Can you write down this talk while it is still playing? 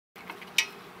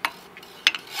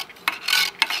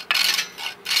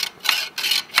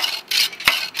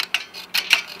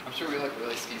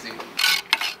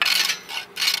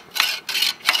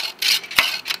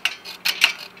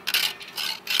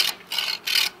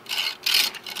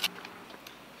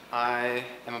I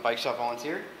am a bike shop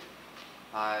volunteer.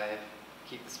 I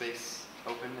keep the space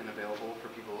open and available for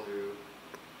people who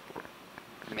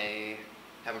may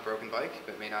have a broken bike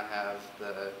but may not have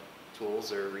the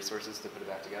tools or resources to put it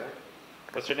back together.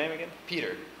 What's your name again?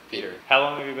 Peter. How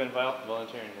long have you been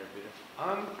volunteering here, Peter?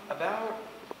 About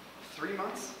 3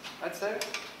 months, I'd say.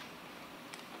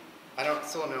 I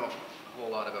still don't know a whole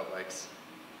lot about bikes,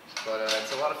 but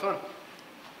it's a lot of fun.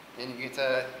 And you get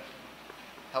to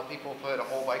help people put a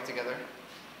whole bike together,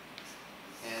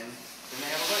 and then they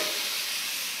have a bike.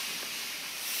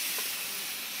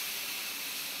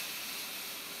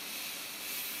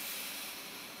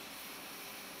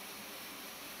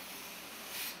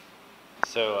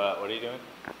 So, what are you doing?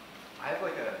 I have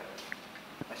like a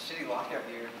shitty lockout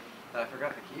here that I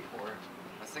forgot the key for.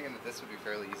 I was thinking that this would be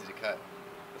fairly easy to cut.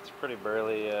 It's a pretty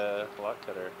burly lock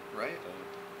cutter. Right?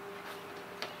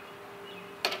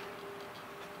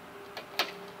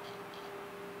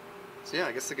 So yeah,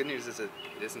 I guess the good news is that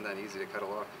it isn't that easy to cut a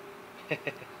lock.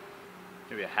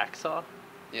 Maybe a hacksaw?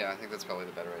 Yeah, I think that's probably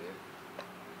the better idea.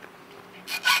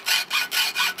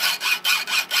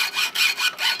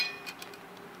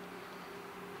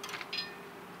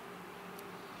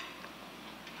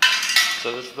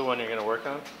 So this is the one you're going to work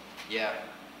on? Yeah.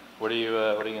 What are you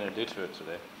going to do to it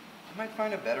today? I might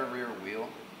find a better rear wheel.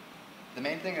 The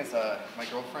main thing is my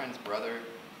girlfriend's brother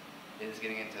is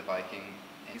getting into biking,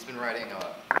 and he's been riding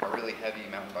a really heavy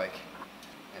mountain bike.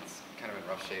 It's kind of in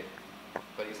rough shape,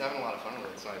 but he's having a lot of fun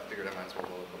with it, so I figured I might as well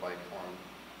build a bike for him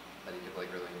that he could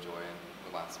like really enjoy and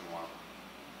would last him a while.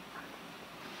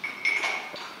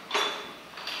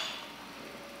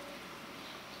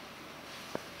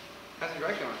 How's your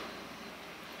ride going?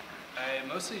 I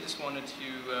mostly just wanted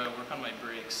to work on my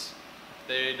brakes.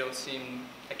 They don't seem,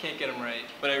 I can't get them right,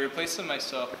 but I replaced them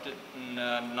myself,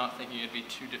 not thinking it'd be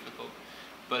too difficult.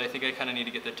 But I think I kind of need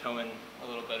to get the toe in a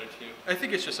little better too. I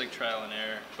think it's just like trial and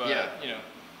error, but yeah. You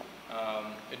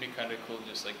know, it'd be kind of cool to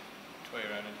just like toy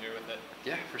around in here with it.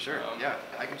 Yeah, for sure. Yeah,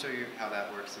 I can show you how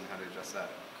that works and how to adjust that.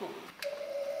 Cool.